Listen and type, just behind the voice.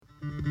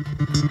Hi,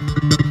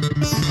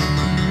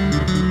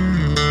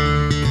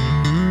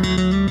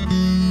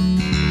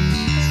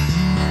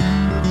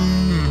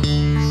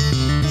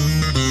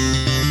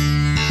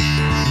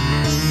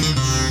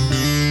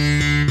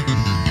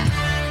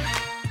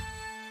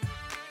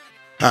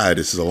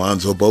 this is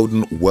Alonzo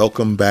Bowden.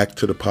 Welcome back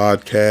to the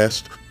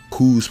podcast,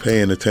 Who's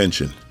Paying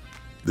Attention?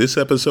 This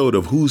episode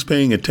of Who's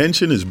Paying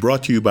Attention is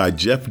brought to you by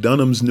Jeff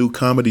Dunham's new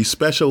comedy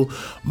special,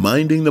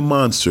 Minding the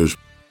Monsters.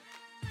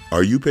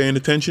 Are you paying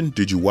attention?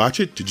 Did you watch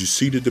it? Did you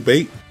see the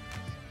debate?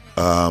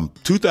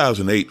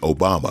 2008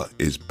 Obama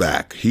is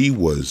back. He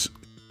was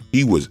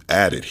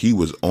at it. He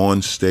was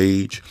on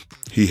stage.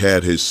 He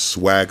had his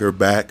swagger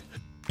back.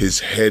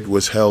 His head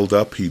was held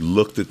up. He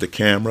looked at the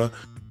camera,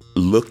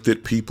 looked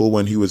at people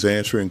when he was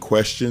answering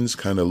questions,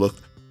 kind of looked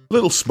a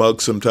little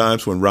smug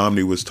sometimes when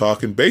Romney was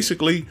talking.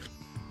 Basically,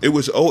 it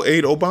was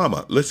 '08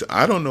 Obama. Listen,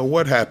 I don't know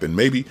what happened.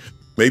 Maybe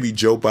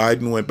Joe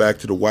Biden went back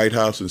to the White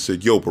House and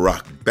said, yo,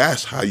 Barack,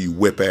 that's how you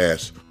whip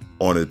ass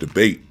on a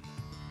debate.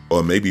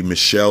 Or maybe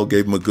Michelle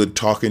gave him a good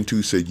talking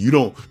to, said, you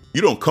don't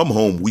come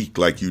home weak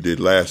like you did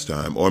last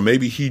time. Or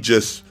maybe he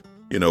just,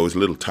 was a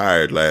little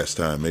tired last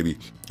time. Maybe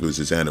it was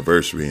his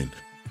anniversary and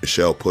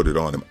Michelle put it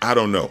on him. I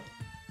don't know.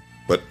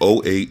 But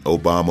 '08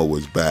 Obama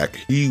was back.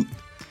 He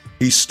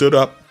stood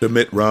up to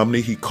Mitt Romney.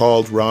 He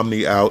called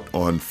Romney out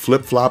on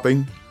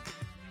flip-flopping.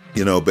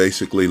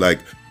 Basically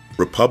like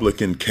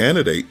Republican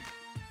candidate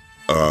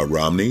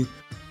Romney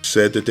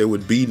said that there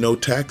would be no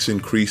tax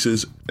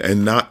increases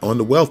and not on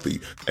the wealthy.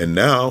 And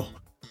now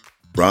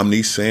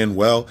Romney's saying,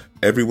 well,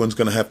 everyone's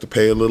going to have to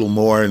pay a little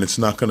more and it's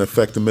not going to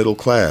affect the middle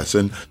class.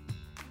 And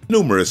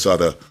numerous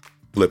other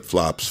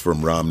flip-flops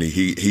from Romney.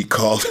 He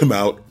called him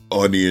out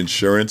on the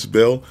insurance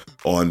bill,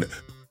 on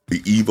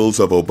the evils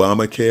of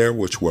Obamacare,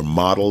 which were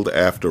modeled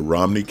after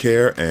Romney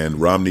Care, and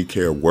Romney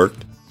Care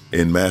worked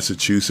in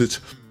Massachusetts.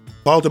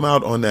 Called him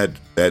out on that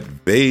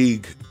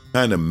vague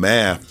kind of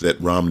math that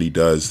Romney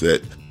does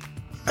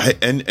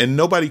and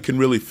nobody can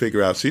really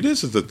figure out. See,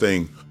 this is the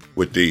thing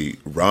with the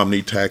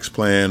Romney tax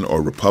plan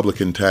or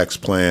Republican tax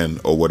plan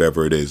or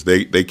whatever it is.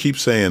 They keep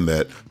saying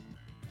that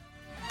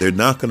they're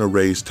not going to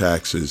raise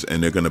taxes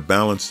and they're going to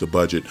balance the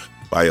budget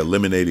by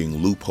eliminating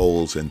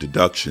loopholes and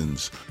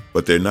deductions,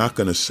 but they're not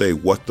going to say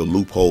what the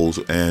loopholes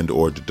and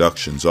or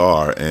deductions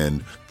are.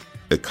 And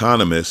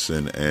economists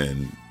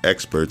and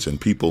experts and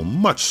people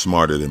much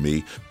smarter than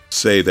me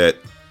say that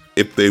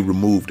if they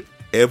removed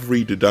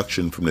every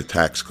deduction from the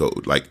tax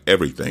code, like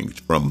everything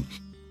from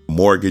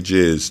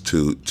mortgages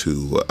to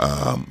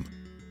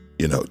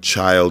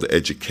child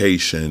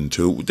education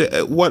to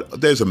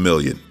there's a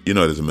million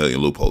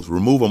loopholes.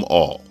 Remove them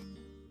all.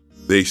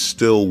 They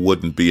still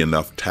wouldn't be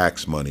enough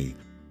tax money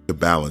to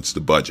balance the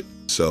budget.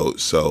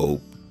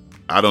 So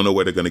I don't know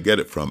where they're going to get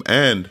it from.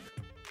 And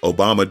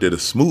Obama did a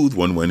smooth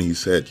one when he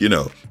said,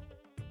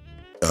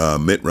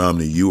 Mitt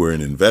Romney, you were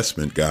an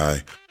investment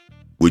guy.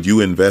 Would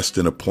you invest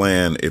in a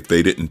plan if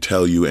they didn't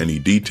tell you any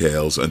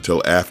details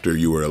until after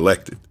you were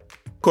elected?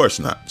 Of course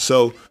not.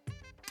 So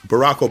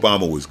Barack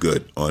Obama was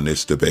good on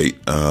this debate.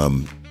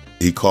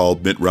 He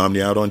called Mitt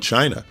Romney out on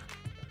China.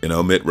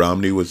 Mitt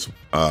Romney was,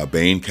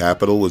 Bain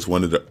Capital was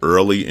one of the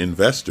early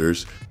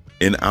investors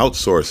in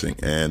outsourcing.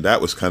 And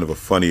that was kind of a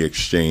funny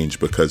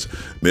exchange because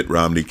Mitt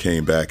Romney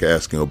came back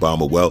asking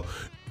Obama, well,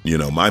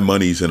 my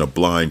money's in a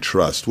blind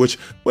trust, which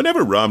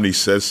whenever Romney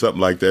says something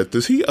like that,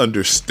 does he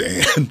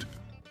understand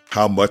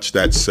how much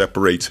that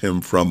separates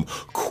him from,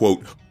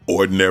 quote,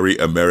 ordinary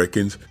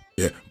Americans?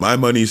 Yeah, my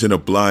money's in a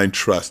blind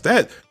trust.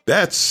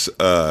 That's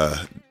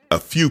a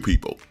few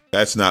people.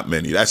 That's not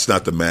many. That's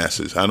not the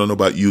masses. I don't know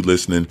about you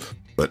listening,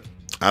 but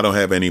I don't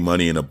have any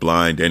money in a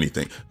blind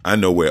anything. I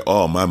know where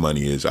all my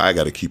money is. I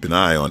got to keep an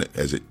eye on it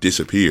as it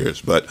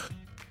disappears. But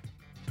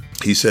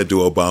he said to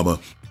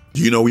Obama,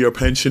 do you know where your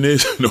pension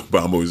is? And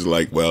Obama was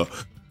like, well,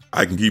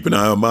 I can keep an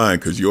eye on mine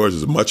because yours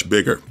is much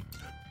bigger.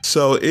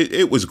 So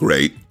it was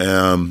great.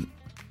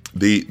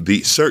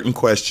 The certain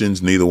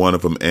questions, neither one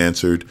of them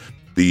answered.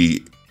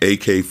 The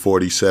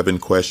AK-47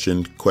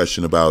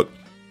 question about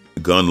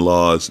gun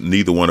laws,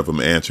 neither one of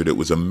them answered. It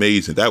was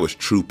amazing. That was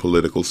true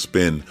political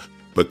spin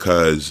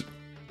because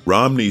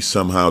Romney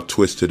somehow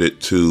twisted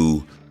it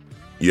to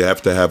you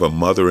have to have a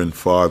mother and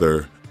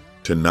father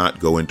to not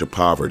go into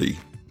poverty.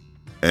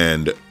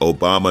 And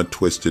Obama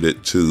twisted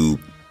it to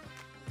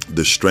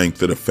the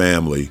strength of the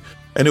family.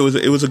 And it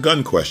was a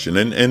gun question.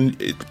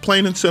 And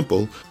plain and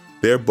simple,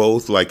 they're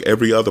both, like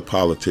every other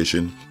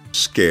politician,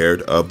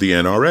 scared of the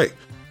NRA.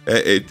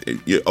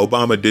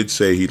 Obama did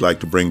say he'd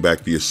like to bring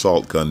back the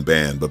assault gun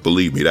ban, but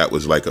believe me, that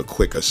was like a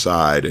quick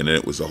aside, and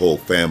it was a whole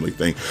family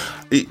thing.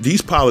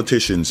 These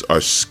politicians are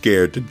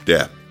scared to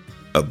death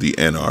of the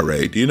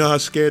NRA. Do you know how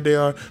scared they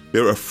are?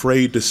 They're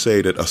afraid to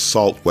say that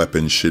assault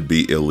weapons should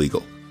be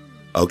illegal.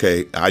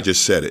 Okay, I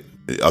just said it.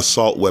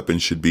 Assault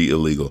weapons should be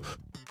illegal.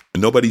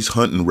 Nobody's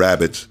hunting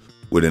rabbits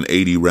with an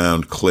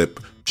 80-round clip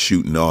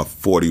shooting off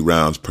 40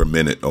 rounds per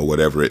minute or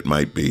whatever it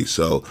might be.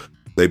 So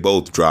they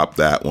both dropped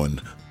that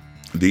one.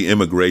 The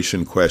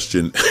immigration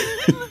question,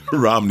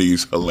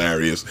 Romney's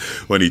hilarious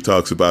when he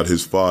talks about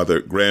his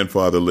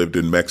grandfather lived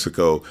in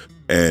Mexico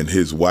and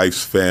his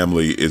wife's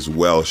family is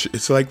Welsh.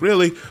 It's like,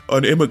 really,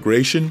 on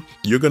immigration,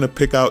 you're going to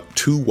pick out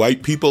two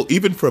white people?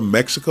 Even from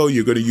Mexico,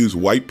 you're going to use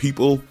white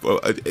people?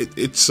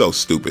 It's so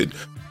stupid.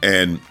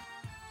 And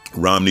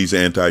Romney's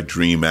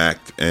Anti-Dream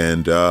Act,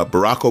 and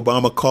Barack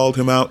Obama called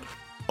him out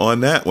on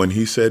that when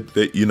he said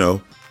that,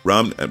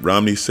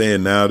 Romney's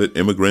saying now that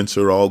immigrants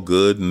are all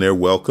good and they're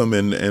welcome,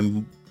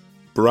 and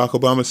Barack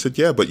Obama said,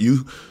 yeah, but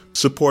you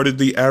supported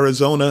the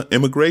Arizona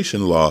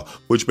immigration law,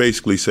 which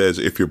basically says,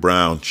 if you're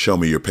brown, show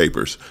me your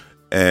papers.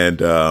 And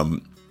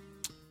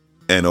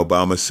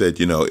Obama said,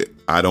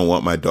 I don't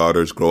want my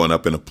daughters growing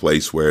up in a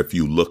place where if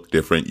you look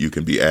different, you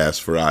can be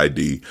asked for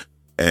ID.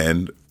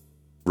 And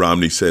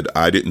Romney said,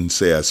 I didn't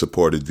say I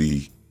supported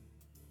the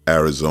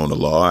Arizona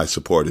law. I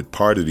supported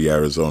part of the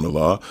Arizona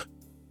law.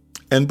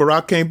 And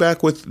Barack came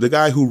back with, the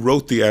guy who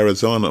wrote the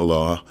Arizona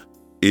law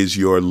is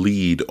your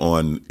lead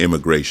on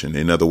immigration.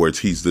 In other words,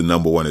 he's the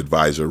number one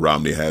advisor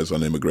Romney has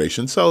on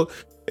immigration. So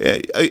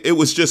it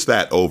was just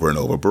that over and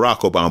over. Barack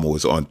Obama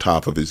was on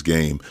top of his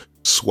game.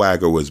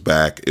 Swagger was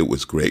back. It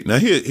was great. Now,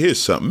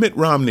 here's something. Mitt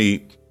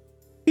Romney,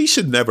 he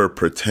should never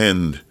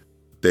pretend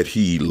that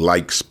he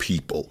likes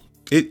people.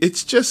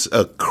 It's just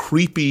a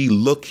creepy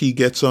look he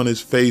gets on his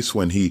face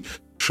when he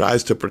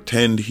tries to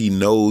pretend he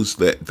knows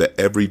that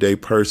the everyday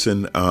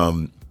person.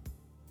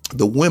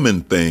 The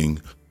women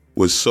thing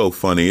was so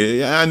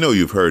funny. I know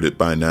you've heard it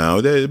by now.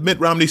 Mitt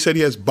Romney said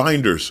he has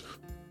binders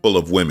full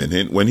of women.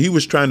 And when he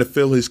was trying to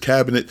fill his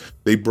cabinet,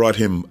 they brought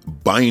him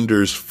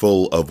binders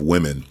full of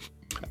women.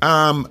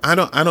 I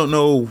don't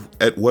know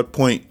at what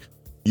point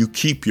you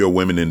keep your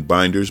women in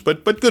binders,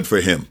 but good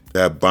for him to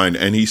have binder.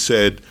 And he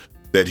said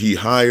that he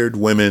hired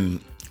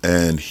women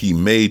and he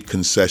made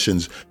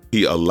concessions.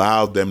 He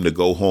allowed them to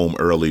go home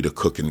early to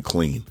cook and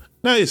clean.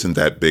 Now, isn't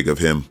that big of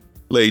him?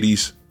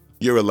 Ladies,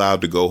 you're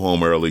allowed to go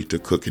home early to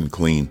cook and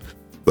clean,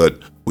 but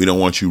we don't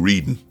want you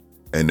reading,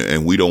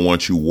 and we don't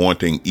want you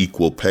wanting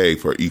equal pay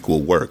for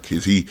equal work.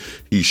 He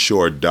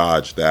sure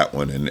dodged that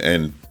one,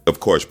 and of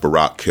course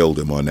Barack killed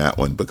him on that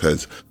one,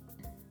 because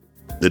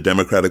the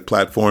Democratic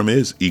platform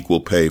is equal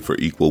pay for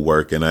equal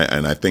work, and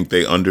I think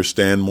they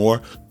understand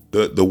more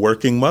the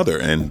working mother.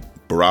 And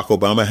Barack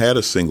Obama had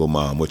a single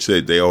mom, which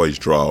they always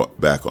draw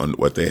back on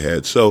what they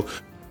had. So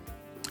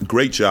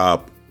great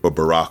job for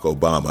Barack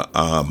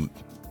Obama.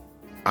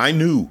 I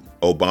knew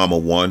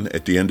Obama won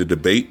at the end of the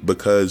debate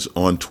because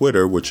on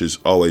Twitter, which is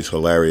always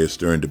hilarious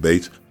during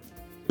debates,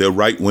 the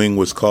right wing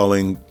was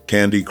calling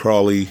Candy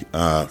Crawley,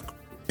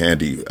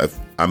 Candy,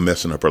 I'm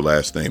messing up her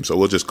last name, so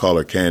we'll just call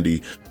her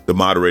Candy, the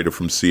moderator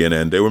from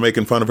CNN. They were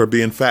making fun of her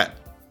being fat.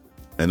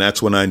 And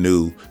that's when I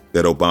knew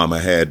that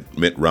Obama had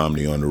Mitt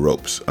Romney on the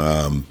ropes.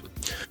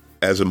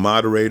 As a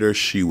moderator,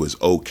 she was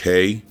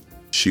okay.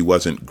 She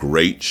wasn't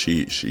great.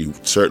 She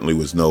certainly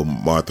was no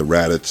Martha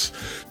Raddatz.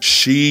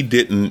 She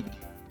didn't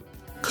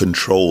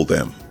control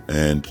them.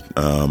 And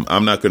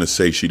I'm not going to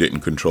say she didn't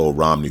control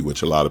Romney,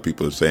 which a lot of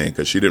people are saying,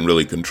 because she didn't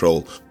really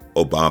control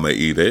Obama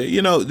either.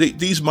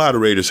 These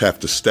moderators have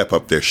to step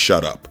up their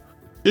shut up.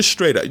 Just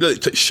straight up,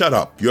 shut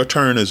up. Your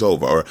turn is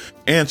over. Or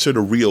answer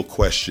the real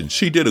question.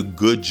 She did a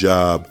good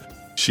job.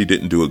 She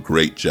didn't do a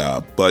great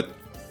job. But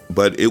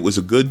it was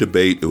a good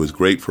debate. It was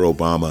great for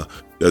Obama.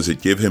 Does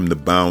it give him the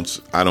bounce?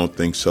 I don't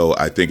think so.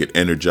 I think it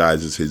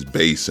energizes his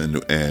base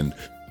and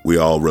we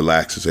all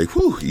relax and say,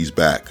 whew, he's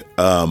back.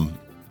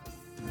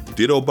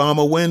 Did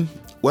Obama win?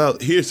 Well,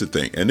 here's the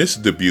thing. And this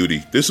is the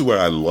beauty. This is where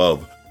I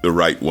love the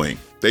right wing.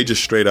 They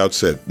just straight out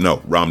said,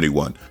 no, Romney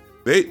won.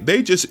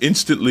 They just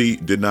instantly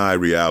deny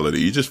reality.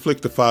 You just flick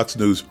to Fox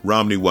News,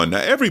 Romney won. Now,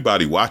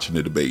 everybody watching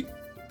the debate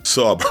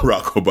saw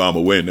Barack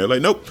Obama win. They're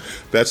like, nope,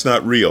 that's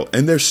not real.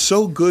 And they're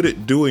so good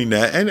at doing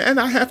that. And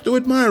I have to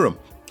admire them.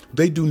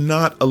 They do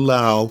not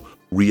allow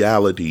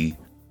reality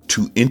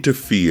to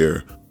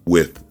interfere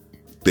with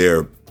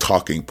their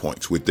talking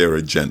points, with their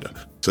agenda.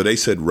 So they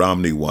said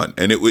Romney won.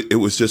 And it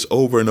was just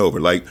over and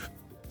over. Like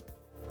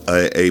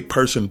a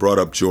person brought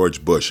up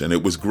George Bush, and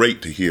it was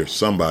great to hear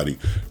somebody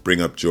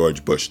bring up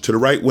George Bush. To the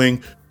right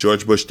wing,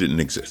 George Bush didn't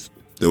exist.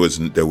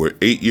 There were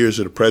 8 years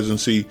of the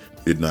presidency,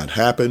 did not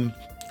happen.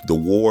 The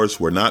wars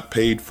were not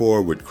paid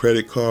for with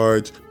credit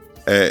cards.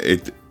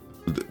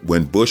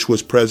 When Bush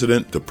was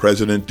president, the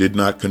president did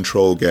not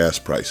control gas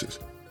prices.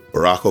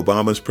 Barack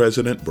Obama's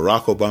president.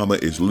 Barack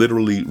Obama is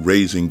literally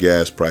raising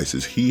gas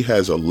prices. He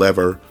has a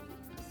lever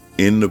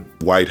in the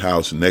White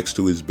House next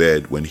to his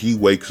bed. When he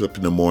wakes up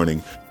in the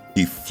morning,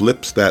 he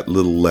flips that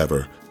little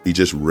lever. He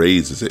just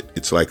raises it.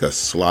 It's like a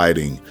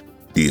sliding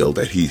deal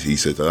that he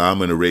says, I'm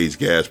going to raise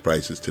gas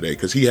prices today,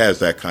 because he has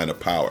that kind of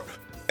power.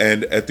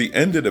 And at the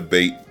end of the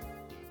debate,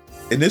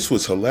 and this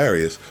was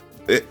hilarious,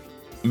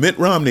 Mitt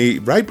Romney,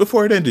 right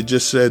before it ended,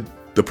 just said,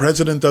 the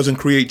president doesn't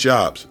create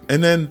jobs.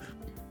 And then,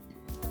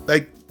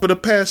 like, for the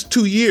past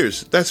 2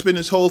 years, that's been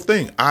his whole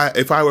thing.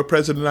 If I were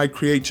president, I'd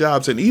create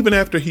jobs. And even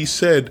after he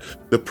said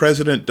the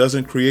president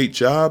doesn't create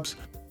jobs,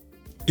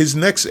 His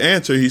next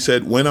answer, he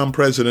said, when I'm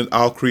president,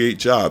 I'll create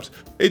jobs.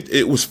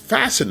 It was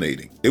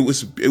fascinating. It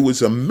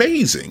was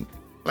amazing.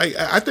 Like,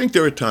 I think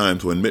there are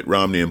times when Mitt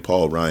Romney and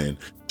Paul Ryan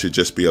should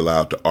just be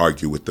allowed to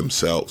argue with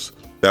themselves.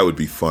 That would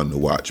be fun to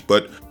watch.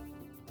 But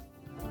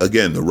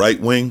again, the right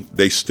wing,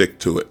 they stick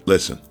to it.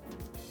 Listen,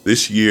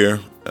 this year,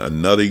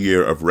 another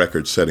year of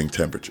record-setting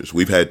temperatures.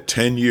 We've had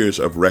 10 years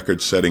of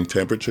record-setting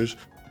temperatures.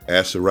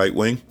 Ask the right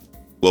wing,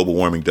 global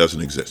warming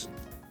doesn't exist.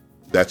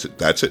 That's it.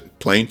 That's it.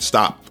 Plain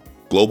stop.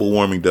 Global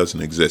warming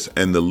doesn't exist.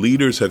 And the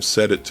leaders have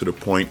said it to the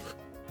point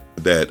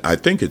that I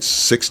think it's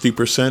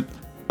 60%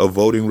 of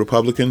voting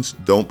Republicans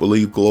don't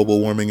believe global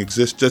warming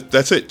exists.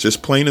 That's it.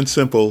 Just plain and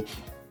simple.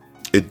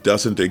 It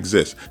doesn't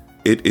exist.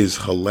 It is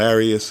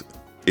hilarious.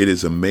 It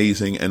is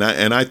amazing. And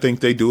I think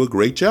they do a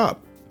great job.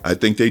 I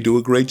think they do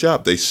a great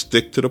job. They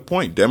stick to the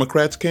point.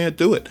 Democrats can't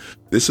do it.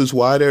 This is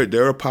why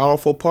they're a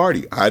powerful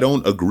party. I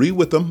don't agree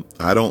with them.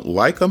 I don't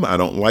like them. I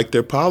don't like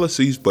their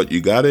policies, but you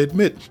got to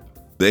admit,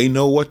 they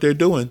know what they're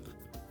doing.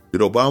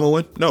 Did Obama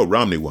win? No,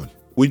 Romney won.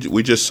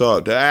 We just saw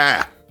it.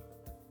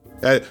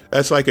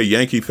 That's like a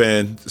Yankee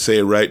fan say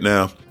it right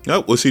now.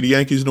 Oh, we'll see the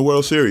Yankees in the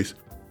World Series.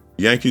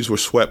 The Yankees were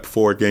swept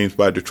 4 games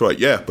by Detroit.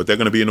 Yeah, but they're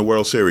going to be in the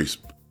World Series.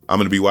 I'm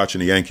going to be watching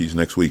the Yankees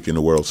next week in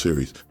the World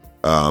Series.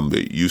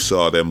 You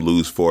saw them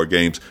lose 4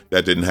 games.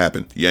 That didn't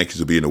happen. The Yankees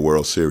will be in the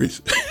World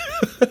Series.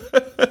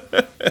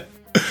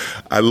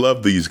 I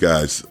love these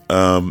guys.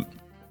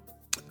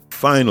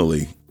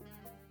 Finally,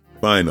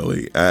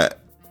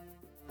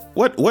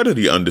 what are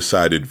the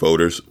undecided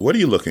voters? What are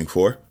you looking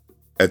for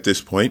at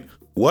this point?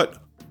 What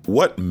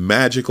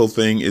magical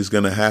thing is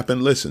going to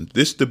happen? Listen,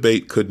 this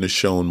debate couldn't have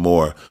shown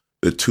more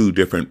the 2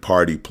 different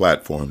party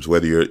platforms,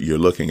 whether you're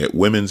looking at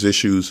women's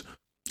issues,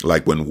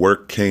 like when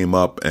work came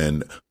up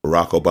and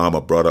Barack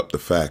Obama brought up the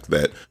fact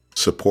that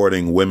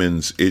supporting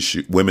women's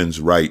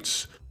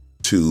rights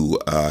to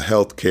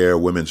health care,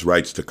 women's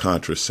rights to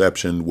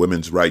contraception,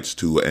 women's rights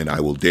to, and I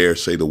will dare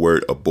say the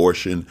word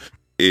abortion,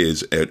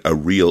 is a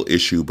real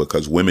issue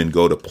because women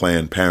go to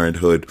Planned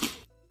Parenthood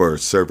for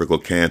cervical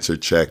cancer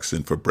checks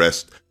and for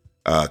breast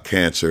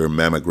cancer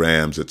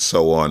mammograms and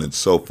so on and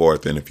so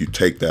forth. And if you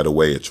take that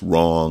away, it's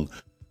wrong.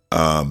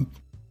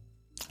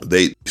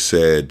 They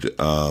said,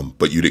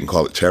 but you didn't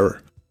call it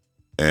terror.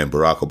 And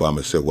Barack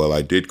Obama said, well,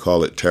 I did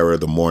call it terror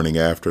the morning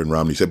after. And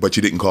Romney said, but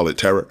you didn't call it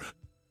terror.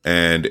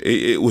 And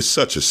it was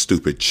such a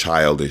stupid,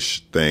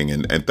 childish thing.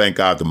 And thank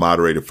God the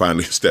moderator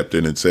finally stepped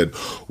in and said,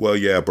 well,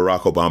 yeah,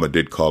 Barack Obama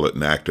did call it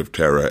an act of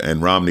terror.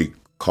 And Romney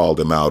called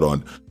him out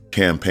on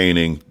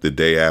campaigning the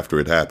day after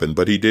it happened.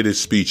 But he did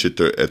his speech at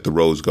the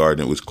Rose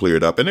Garden. It was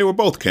cleared up. And they were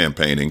both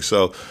campaigning.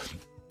 So,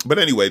 but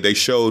anyway, they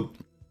showed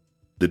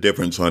the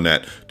difference on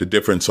that, the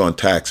difference on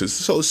taxes.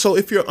 So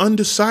if you're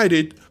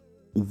undecided,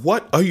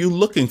 what are you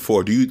looking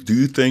for? Do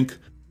you think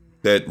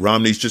that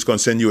Romney's just going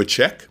to send you a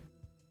check?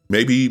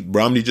 Maybe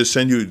Romney just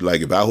send you,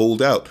 like, if I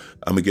hold out,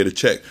 I'm going to get a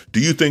check. Do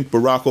you think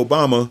Barack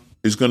Obama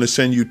is going to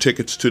send you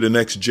tickets to the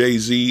next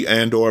Jay-Z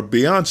and or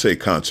Beyonce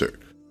concert?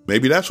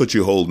 Maybe that's what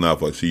you're holding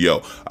out for. So,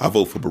 yo, I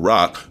vote for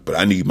Barack, but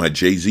I need my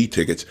Jay-Z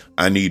tickets.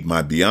 I need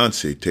my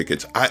Beyonce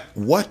tickets.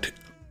 What?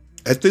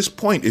 At this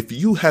point, if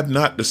you have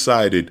not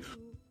decided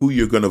who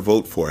you're going to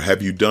vote for,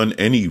 have you done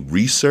any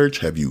research?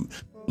 Have you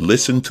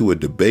listened to a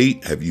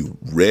debate? Have you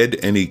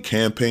read any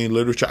campaign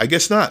literature? I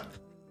guess not,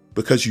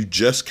 because you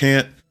just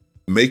can't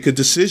make a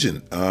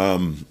decision.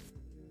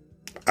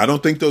 I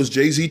don't think those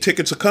Jay-Z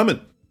tickets are coming.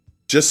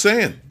 Just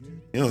saying.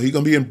 You know, he's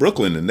going to be in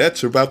Brooklyn, and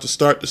Nets are about to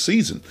start the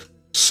season.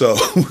 So,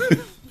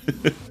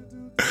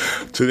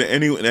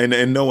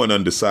 and no one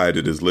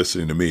undecided is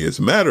listening to me. As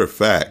a matter of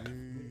fact,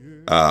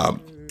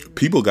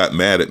 people got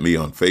mad at me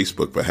on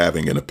Facebook for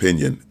having an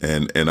opinion,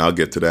 and I'll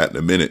get to that in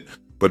a minute.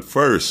 But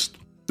first,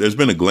 there's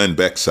been a Glenn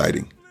Beck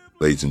sighting,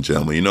 ladies and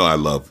gentlemen. You know I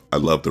love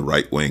the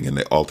right wing and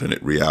the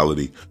alternate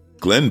reality.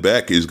 Glenn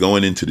Beck is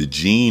going into the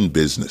jean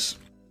business.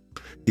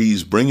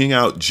 He's bringing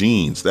out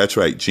jeans. That's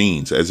right,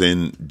 jeans, as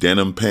in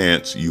denim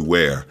pants you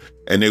wear.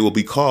 And they will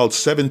be called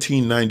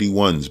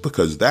 1791s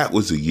because that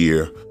was the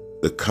year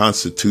the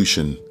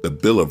Constitution, the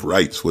Bill of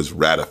Rights, was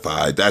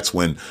ratified. That's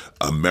when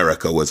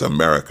America was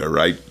America,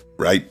 right?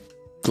 Right,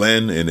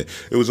 Glenn? And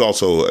it was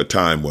also a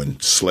time when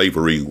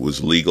slavery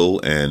was legal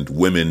and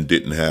women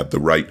didn't have the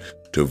right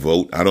to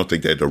vote. I don't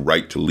think they had the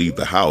right to leave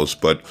the house,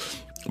 but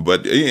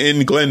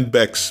in Glenn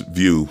Beck's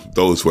view,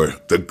 those were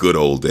the good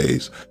old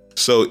days.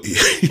 So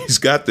he's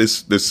got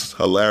this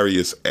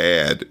hilarious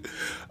ad.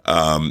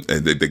 And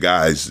the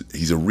guy's,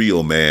 he's a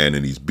real man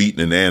and he's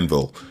beating an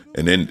anvil.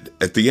 And then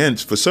at the end,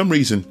 for some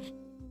reason,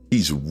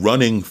 he's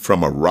running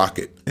from a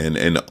rocket. And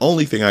the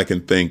only thing I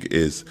can think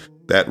is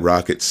that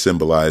rocket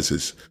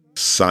symbolizes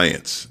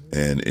science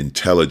and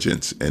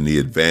intelligence and the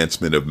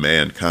advancement of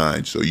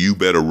mankind. So you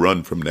better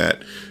run from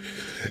that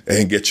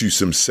and get you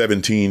some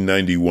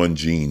 1791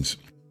 jeans.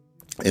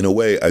 In a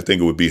way, I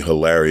think it would be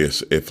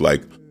hilarious if,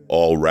 like,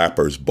 all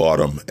rappers bought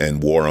them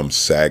and wore them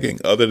sagging.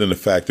 Other than the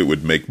fact it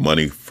would make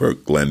money for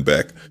Glenn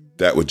Beck,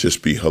 that would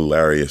just be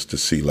hilarious to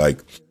see, like,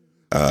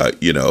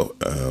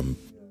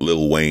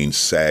 Lil Wayne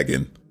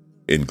sagging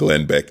in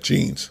Glenn Beck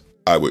jeans.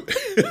 I would.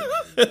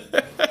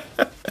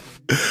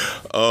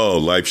 Oh,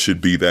 life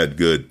should be that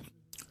good.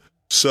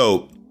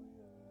 So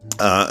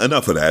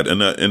enough of that.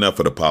 Enough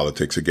of the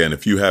politics. Again,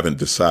 if you haven't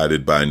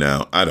decided by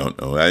now, I don't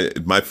know.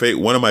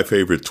 One of my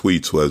favorite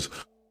tweets was,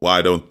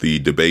 why don't the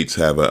debates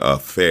have a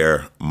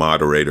fair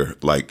moderator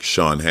like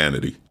Sean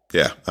Hannity?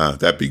 Yeah,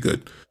 that'd be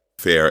good.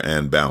 Fair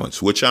and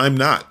balanced, which I'm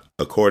not,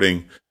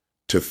 according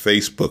to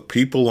Facebook.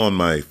 People on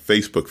my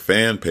Facebook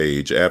fan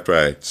page, after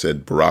I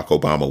said Barack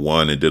Obama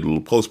won and did a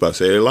little post about,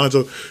 say, hey,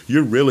 Alonzo,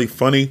 you're really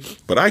funny,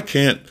 but I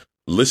can't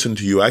listen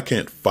to you. I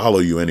can't follow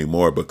you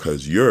anymore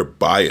because you're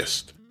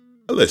biased.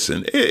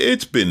 Listen,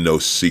 it's been no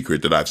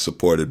secret that I've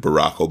supported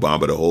Barack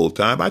Obama the whole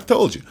time. I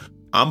told you,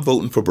 I'm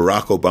voting for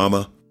Barack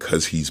Obama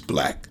because he's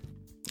black.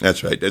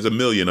 That's right. There's a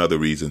million other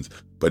reasons,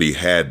 but he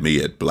had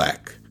me at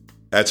black.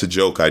 That's a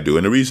joke I do.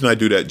 And the reason I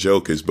do that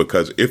joke is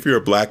because if you're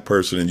a black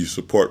person and you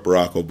support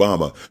Barack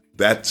Obama,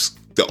 that's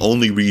the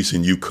only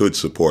reason you could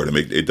support him.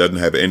 It doesn't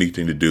have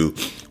anything to do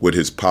with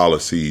his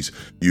policies.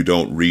 You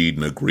don't read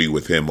and agree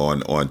with him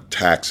on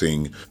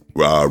taxing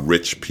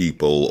rich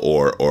people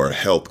or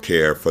health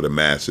care for the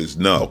masses.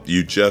 No,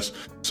 you just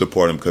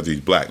support him because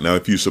he's black. Now,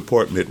 if you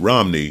support Mitt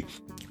Romney,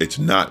 it's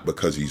not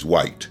because he's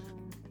white.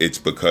 It's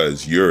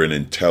because you're an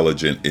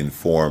intelligent,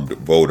 informed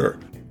voter.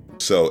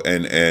 So,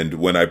 and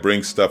when I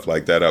bring stuff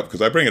like that up,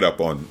 because I bring it up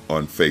on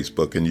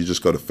Facebook, and you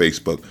just go to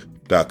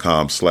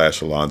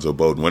facebook.com/Alonzo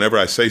Bowden. Whenever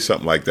I say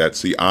something like that,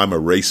 see, I'm a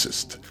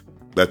racist.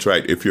 That's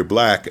right. If you're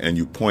black and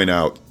you point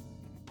out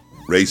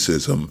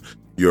racism,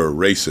 you're a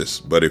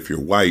racist. But if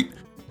you're white,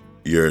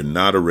 you're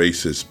not a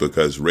racist,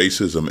 because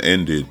racism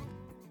ended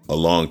a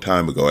long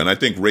time ago. And I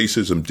think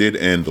racism did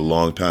end a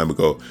long time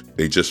ago.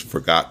 They just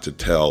forgot to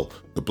tell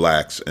the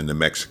blacks and the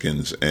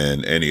Mexicans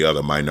and any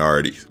other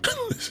minorities.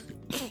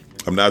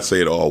 I'm not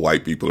saying all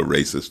white people are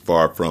racist.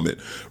 Far from it.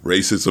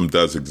 Racism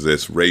does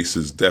exist. Race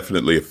is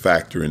definitely a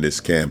factor in this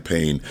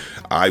campaign.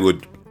 I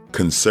would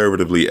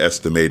conservatively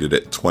estimate it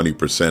at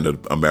 20%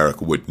 of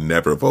America would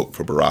never vote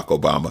for Barack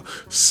Obama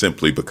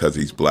simply because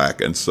he's black,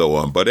 and so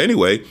on. But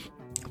anyway,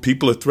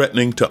 people are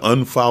threatening to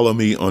unfollow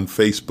me on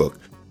Facebook.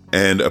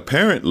 And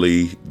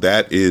apparently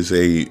that is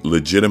a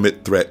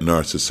legitimate threat in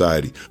our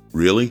society.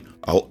 Really?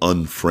 I'll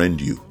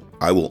unfriend you.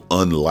 I will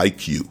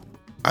unlike you.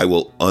 I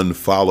will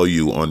unfollow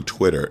you on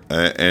Twitter.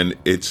 And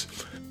it's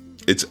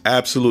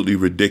absolutely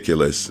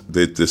ridiculous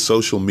that the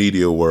social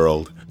media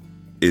world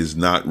is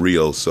not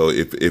real. So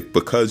if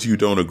because you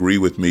don't agree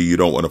with me, you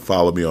don't want to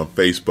follow me on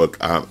Facebook,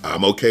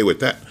 I'm okay with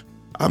that.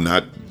 I'm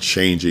not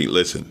changing.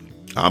 Listen,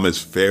 I'm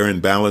as fair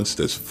and balanced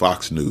as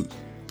Fox News.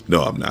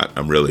 No, I'm not.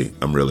 I'm really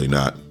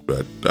not.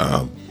 But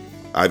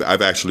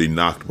I've actually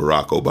knocked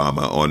Barack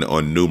Obama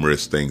on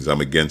numerous things. I'm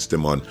against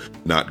him on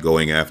not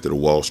going after the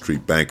Wall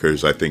Street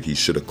bankers. I think he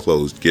should have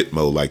closed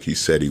Gitmo like he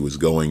said he was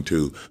going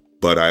to.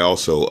 But I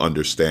also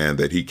understand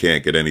that he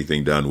can't get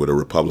anything done with a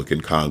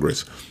Republican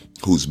Congress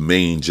whose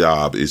main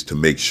job is to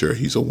make sure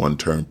he's a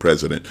one-term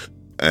president.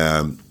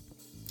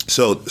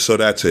 So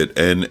that's it.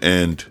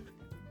 And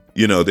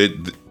you know,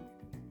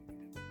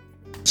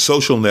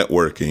 social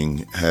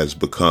networking has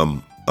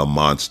become a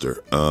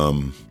monster.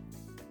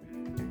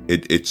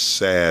 It's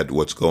sad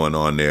what's going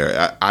on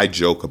there. I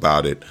joke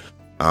about it.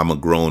 I'm a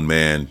grown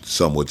man,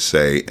 some would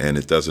say, and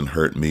it doesn't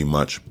hurt me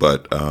much,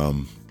 but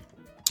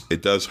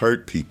it does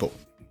hurt people.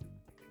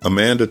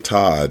 Amanda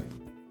Todd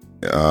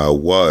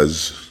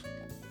was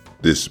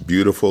this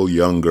beautiful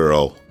young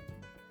girl,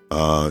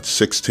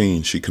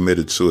 16. She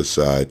committed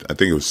suicide. I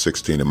think it was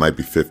 16. It might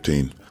be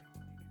 15,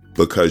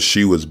 because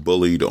she was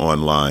bullied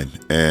online.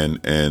 And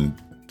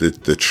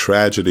the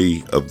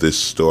tragedy of this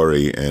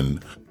story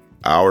and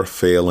our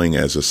failing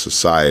as a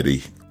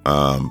society,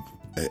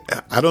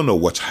 I don't know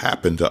what's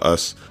happened to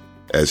us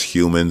as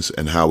humans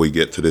and how we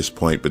get to this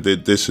point, but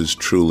this is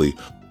truly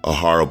a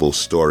horrible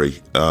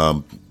story.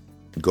 Go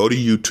to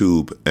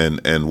YouTube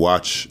and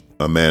watch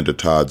Amanda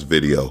Todd's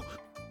video.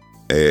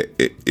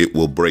 It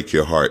will break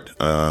your heart.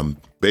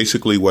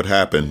 Basically what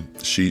happened,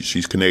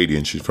 she's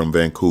Canadian, she's from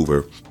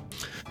Vancouver,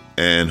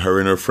 and her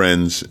and her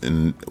friends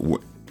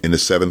in the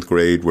 7th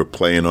grade were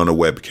playing on a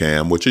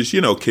webcam, which is,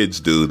 you know, kids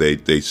do.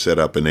 They set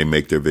up and they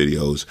make their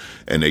videos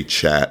and they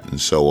chat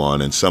and so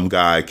on. And some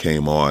guy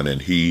came on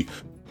and he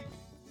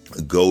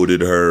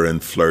goaded her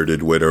and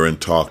flirted with her and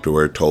talked to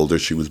her, told her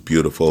she was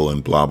beautiful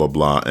and blah, blah,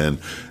 blah, and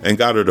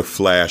got her to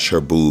flash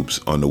her boobs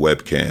on the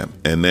webcam.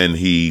 And then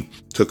he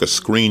took a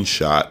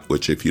screenshot,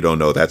 which, if you don't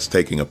know, that's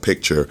taking a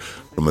picture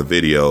from a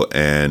video,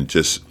 and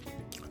just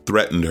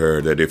threatened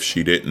her that if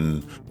she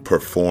didn't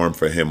perform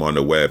for him on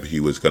the web, he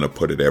was going to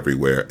put it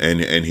everywhere.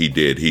 And he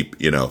did. He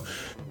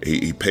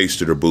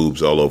pasted her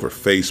boobs all over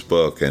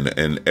Facebook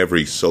and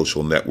every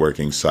social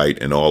networking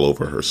site and all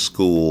over her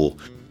school.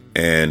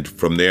 And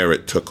from there,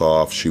 it took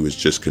off. She was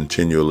just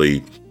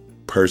continually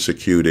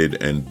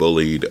persecuted and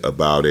bullied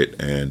about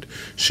it. And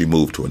she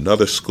moved to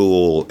another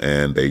school,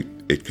 and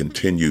it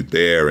continued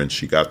there. And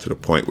she got to the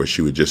point where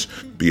she would just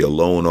be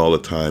alone all the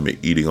time,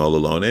 eating all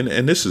alone.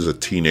 And this is a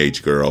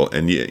teenage girl.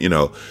 And, you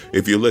know,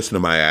 if you listen to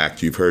my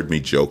act, you've heard me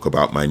joke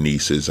about my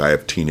nieces. I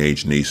have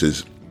teenage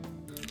nieces.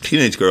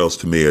 teenage girls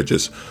to me are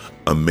just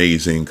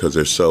amazing because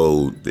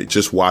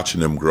just watching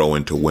them grow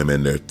into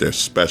women. They're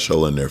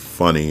special and they're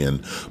funny.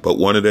 But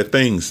one of the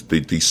things,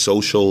 the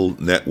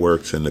social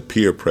networks and the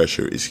peer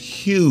pressure is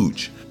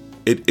huge.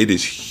 It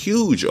is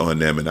huge on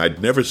them, and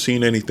I'd never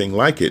seen anything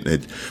like it.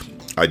 And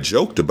I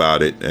joked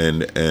about it,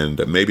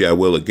 and maybe I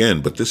will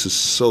again. But this is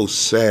so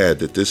sad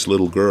that this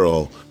little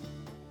girl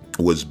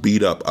was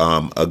beat up.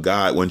 A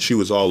guy, when she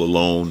was all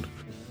alone,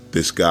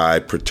 this guy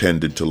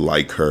pretended to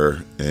like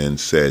her and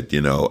said,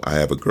 I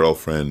have a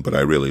girlfriend, but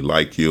I really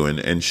like you.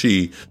 And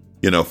she,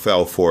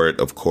 fell for it,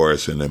 of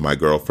course. And then my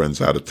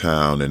girlfriend's out of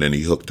town. And then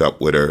he hooked up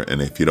with her.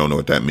 And if you don't know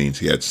what that means,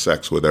 he had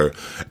sex with her.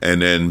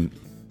 And then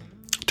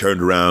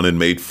turned around and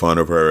made fun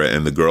of her.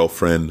 And the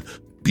girlfriend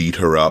beat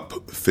her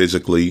up,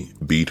 physically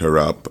beat her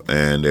up.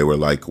 And they were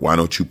like, why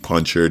don't you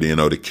punch her?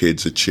 The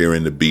kids are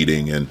cheering the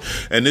beating. And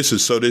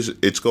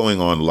it's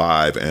going on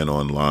live and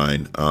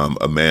online.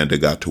 Amanda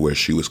got to where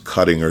she was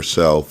cutting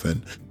herself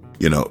and,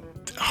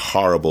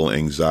 horrible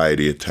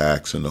anxiety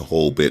attacks and the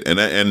whole bit.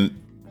 And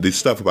the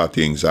stuff about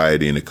the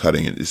anxiety and the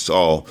cutting, it's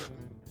all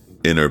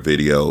in her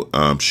video.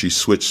 She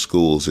switched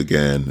schools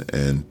again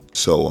and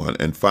so on.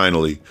 And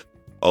finally,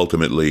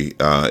 ultimately,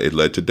 it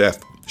led to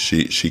death.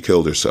 She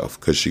killed herself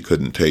because she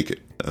couldn't take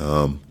it.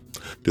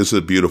 This is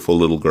a beautiful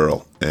little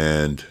girl.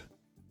 And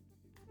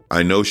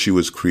I know she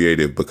was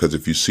creative because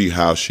if you see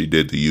how she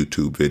did the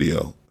YouTube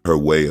video, her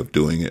way of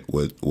doing it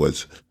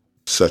was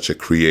such a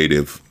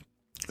creative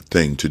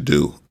thing to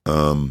do.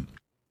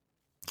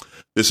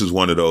 This is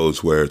one of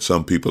those where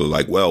some people are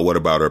like, well, what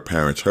about her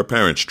parents? Her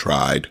parents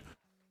tried.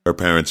 Her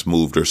parents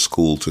moved her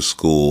school to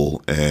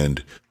school,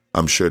 and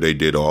I'm sure they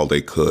did all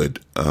they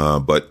could.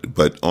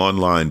 But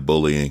online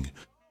bullying,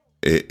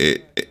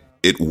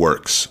 it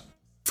works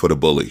for the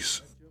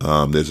bullies.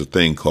 There's a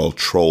thing called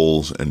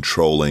trolls and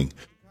trolling,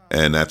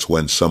 and that's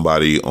when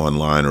somebody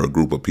online or a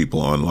group of people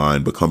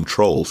online become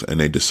trolls and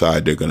they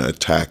decide they're going to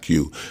attack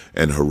you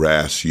and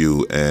harass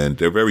you, and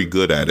they're very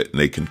good at it, and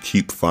they can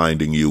keep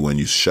finding you when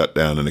you shut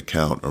down an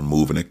account or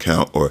move an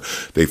account, or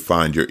they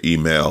find your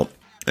email.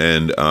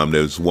 And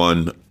there's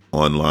one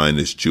online,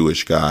 this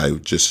Jewish guy who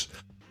just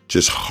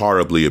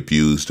horribly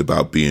abused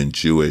about being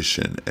Jewish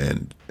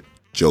and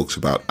jokes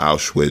about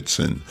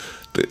Auschwitz, and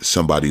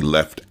somebody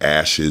left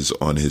ashes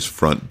on his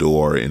front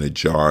door in a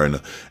jar.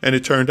 And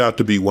it turned out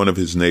to be one of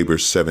his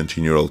neighbor's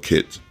 17-year-old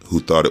kids who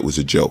thought it was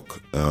a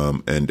joke,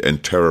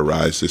 and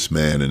terrorized this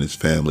man and his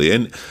family.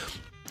 And,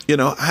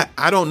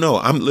 I don't know.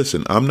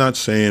 I'm not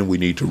saying we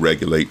need to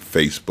regulate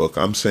Facebook.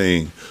 I'm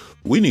saying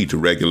we need to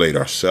regulate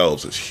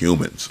ourselves as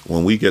humans.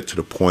 When we get to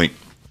the point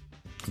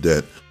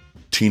that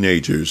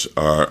teenagers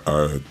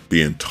are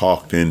being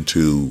talked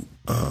into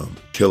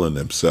killing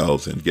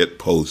themselves and get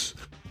posts,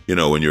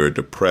 when you're a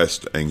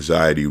depressed,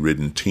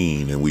 anxiety-ridden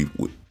teen, and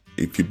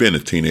if you've been a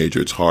teenager,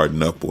 it's hard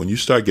enough, but when you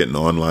start getting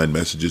online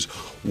messages,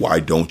 why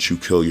don't you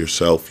kill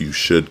yourself? You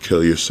should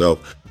kill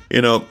yourself.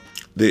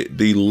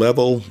 The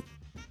level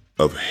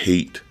of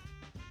hate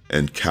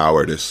and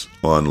cowardice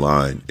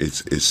online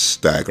is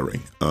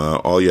staggering.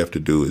 All you have to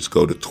do is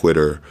go to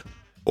Twitter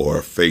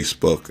or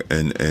Facebook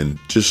and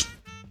just,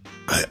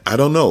 I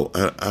don't know.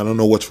 I don't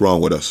know what's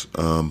wrong with us.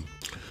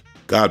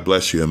 God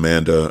bless you,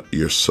 Amanda,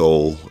 your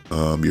soul,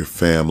 your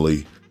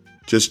family.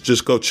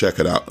 Just go check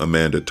it out,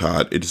 Amanda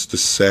Todd. It's the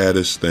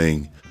saddest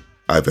thing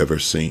I've ever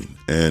seen,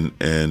 and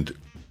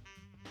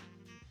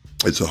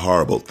it's a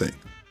horrible thing.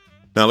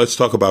 Now let's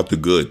talk about the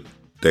good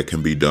that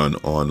can be done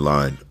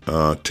online.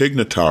 Tig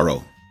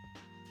Notaro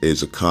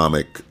is a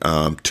comic.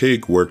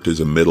 Tig worked as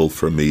a middle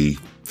for me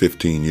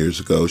 15 years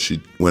ago.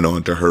 She went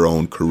on to her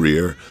own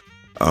career.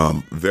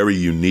 Very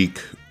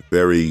unique,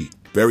 very,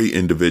 very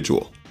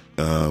individual.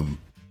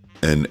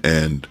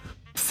 And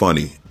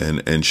funny,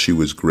 and she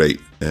was great.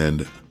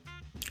 And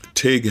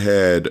Tig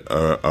had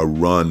a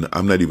run,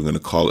 I'm not even going to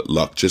call it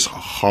luck, just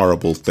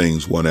horrible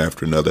things one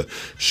after another.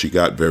 She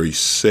got very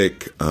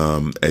sick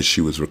as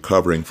she was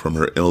recovering from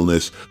her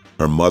illness.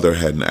 Her mother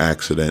had an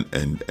accident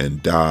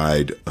and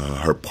died.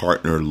 Her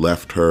partner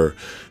left her,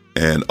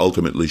 and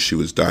ultimately she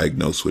was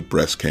diagnosed with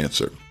breast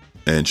cancer.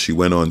 And she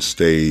went on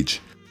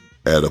stage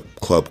at a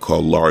club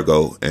called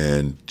Largo,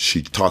 and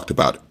she talked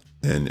about it.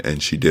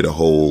 And she did a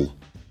whole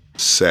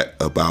set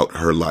about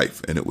her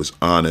life, and it was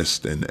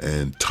honest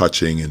and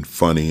touching and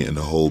funny and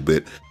the whole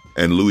bit.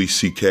 And Louie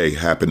CK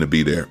happened to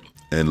be there,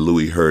 and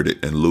Louie heard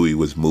it, and Louie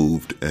was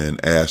moved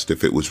and asked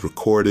if it was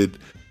recorded,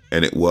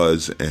 and it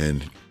was.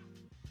 And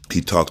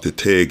he talked to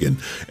Tig, and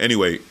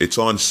anyway, it's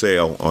on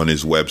sale on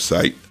his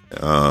website,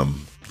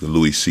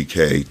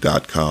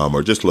 louieck.com,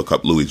 or just look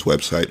up Louie's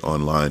website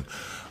online.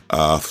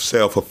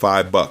 Sale for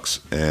 $5,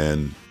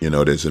 and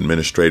there's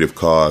administrative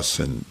costs,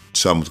 and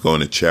some's going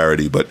to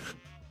charity, but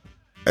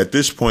at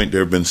this point,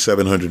 there have been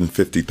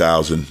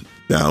 750,000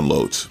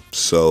 downloads.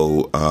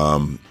 So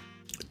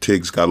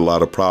Tig's got a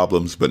lot of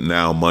problems, but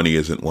now money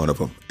isn't one of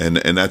them. And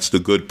that's the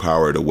good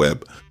power of the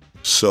web.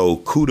 So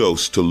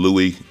kudos to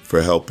Louie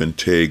for helping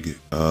Tig.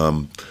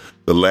 The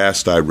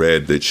last I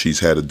read that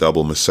she's had a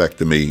double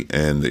mastectomy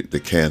and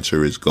the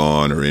cancer is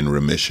gone or in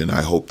remission.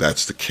 I hope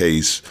that's the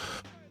case.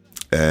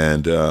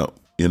 And,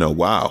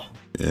 wow.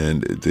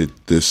 And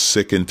the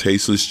sick and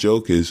tasteless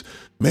joke is,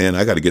 man,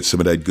 I got to get some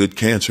of that good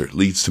cancer. It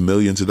leads to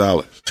millions of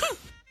dollars.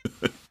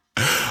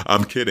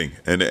 I'm kidding.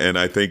 And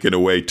I think in a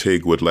way,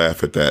 Tig would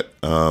laugh at that.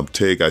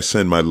 Tig, I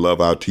send my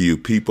love out to you.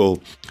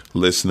 People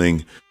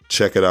listening,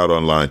 check it out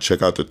online.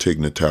 Check out the Tig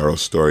Notaro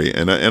story.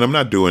 And I'm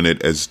not doing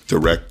it as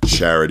direct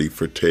charity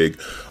for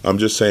Tig. I'm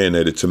just saying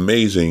that it's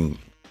amazing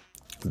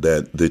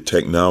that the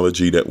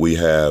technology that we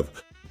have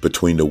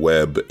between the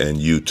web and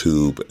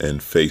YouTube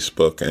and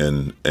Facebook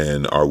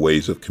and our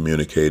ways of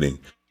communicating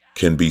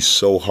can be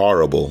so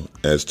horrible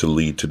as to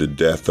lead to the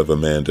death of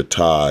Amanda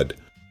Todd,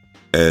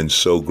 and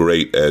so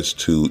great as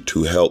to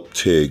help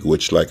Tig,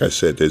 which, like I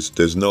said,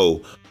 there's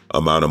no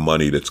amount of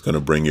money that's going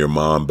to bring your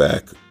mom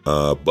back,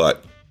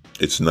 but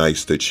it's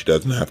nice that she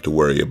doesn't have to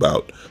worry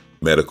about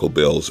medical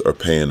bills or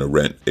paying the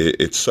rent.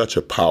 It's such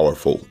a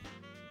powerful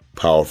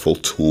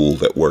tool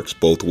that works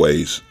both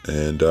ways.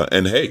 And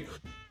hey,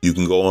 you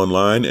can go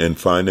online and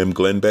find them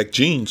Glenn Beck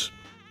jeans.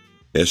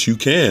 Yes, you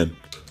can.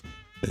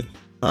 And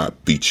I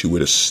beat you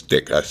with a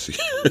stick, I see.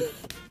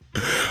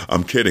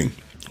 I'm kidding.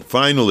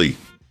 Finally,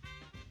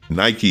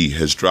 Nike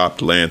has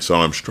dropped Lance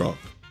Armstrong.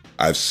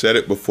 I've said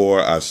it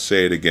before, I'll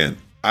say it again.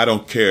 I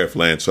don't care if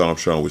Lance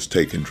Armstrong was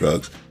taking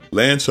drugs.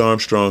 Lance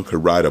Armstrong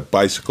could ride a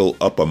bicycle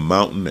up a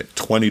mountain at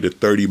 20 to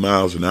 30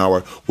 miles an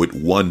hour with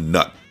one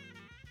nut.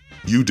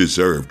 You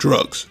deserve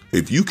drugs.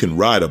 If you can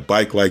ride a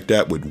bike like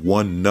that with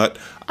one nut,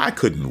 I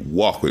couldn't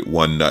walk with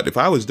one nut. If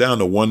I was down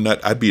to one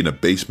nut, I'd be in a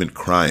basement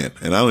crying,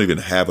 and I don't even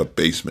have a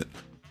basement.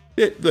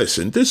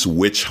 Listen, this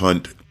witch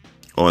hunt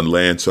on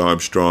Lance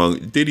Armstrong,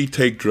 did he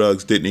take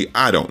drugs? Didn't he?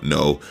 I don't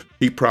know.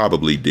 He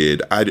probably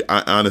did. I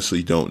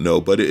honestly don't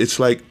know. But it's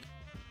like,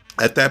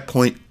 at that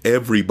point,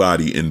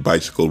 everybody in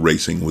bicycle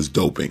racing was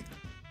doping.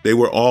 They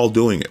were all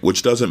doing it,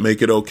 which doesn't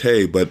make it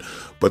okay. But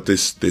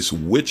this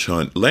witch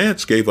hunt,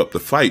 Lance gave up the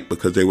fight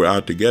because they were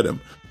out to get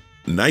him.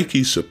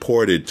 Nike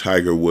supported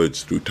Tiger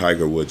Woods through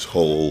Tiger Woods'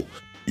 whole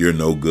 "you're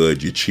no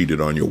good, you cheated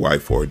on your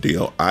wife"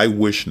 ordeal. I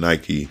wish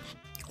Nike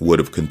would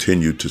have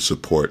continued to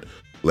support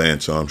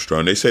Lance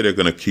Armstrong. They say they're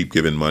going to keep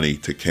giving money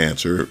to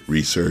cancer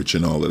research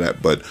and all of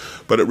that. But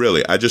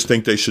really, I just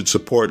think they should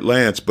support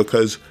Lance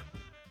because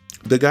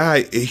the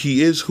guy,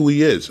 he is who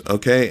he is.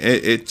 Okay.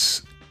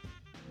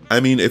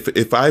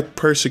 If I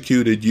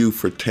persecuted you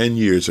for 10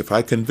 years, if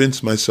I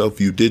convinced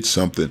myself you did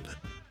something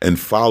and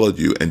followed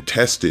you and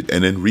tested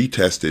and then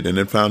retested and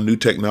then found new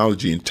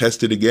technology and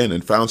tested again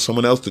and found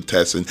someone else to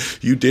test and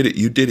you did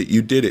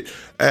it.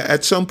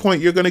 At some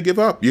point, you're going to give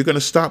up. You're going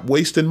to stop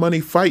wasting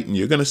money fighting.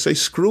 You're going to say,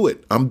 screw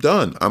it. I'm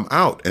done. I'm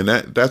out. And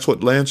that's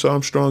what Lance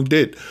Armstrong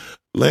did.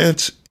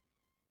 Lance,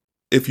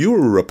 if you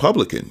were a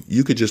Republican,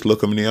 you could just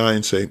look him in the eye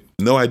and say,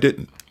 no, I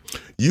didn't.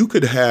 You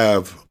could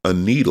have a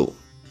needle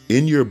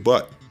in your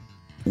butt.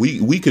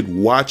 We could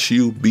watch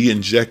you be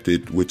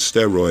injected with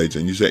steroids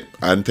and you say,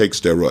 I didn't take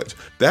steroids.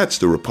 That's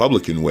the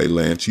Republican way,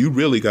 Lance. You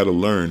really got to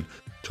learn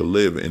to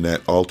live in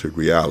that altered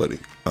reality.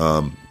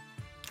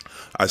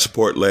 I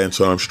support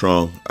Lance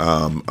Armstrong.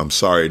 I'm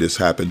sorry this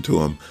happened to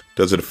him.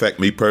 Does it affect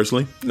me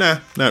personally? Nah,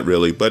 not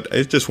really. But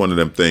it's just one of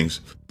them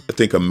things. I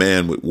think a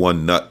man with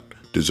one nut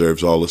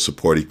deserves all the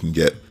support he can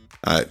get.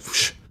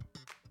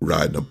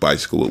 Riding a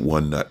bicycle with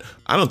one nut.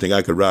 I don't think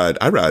I could ride.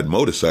 I ride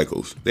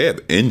motorcycles. They have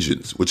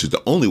engines, which is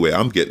the only way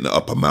I'm getting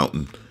up a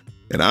mountain.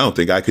 And I don't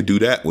think I could do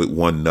that with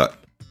one nut.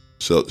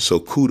 So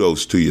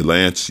kudos to you,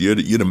 Lance. You're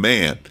the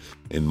man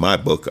in my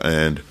book.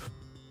 And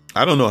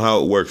I don't know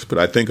how it works, but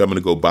I think I'm going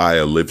to go buy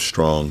a Live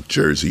Strong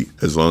jersey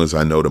as long as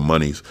I know the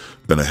money's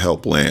going to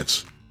help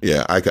Lance.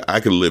 Yeah, I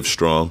could live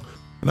strong.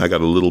 And I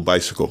got a little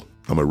bicycle.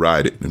 I'm going to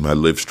ride it in my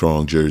Live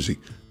Strong jersey.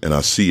 And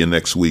I'll see you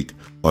next week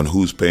on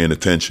Who's Paying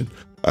Attention.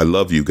 I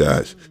love you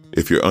guys.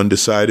 If you're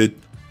undecided,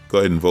 go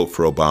ahead and vote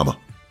for Obama.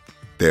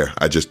 There,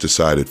 I just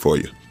decided for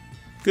you.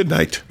 Good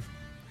night.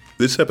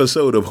 This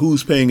episode of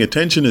Who's Paying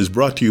Attention is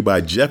brought to you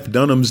by Jeff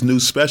Dunham's new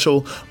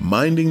special,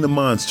 Minding the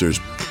Monsters.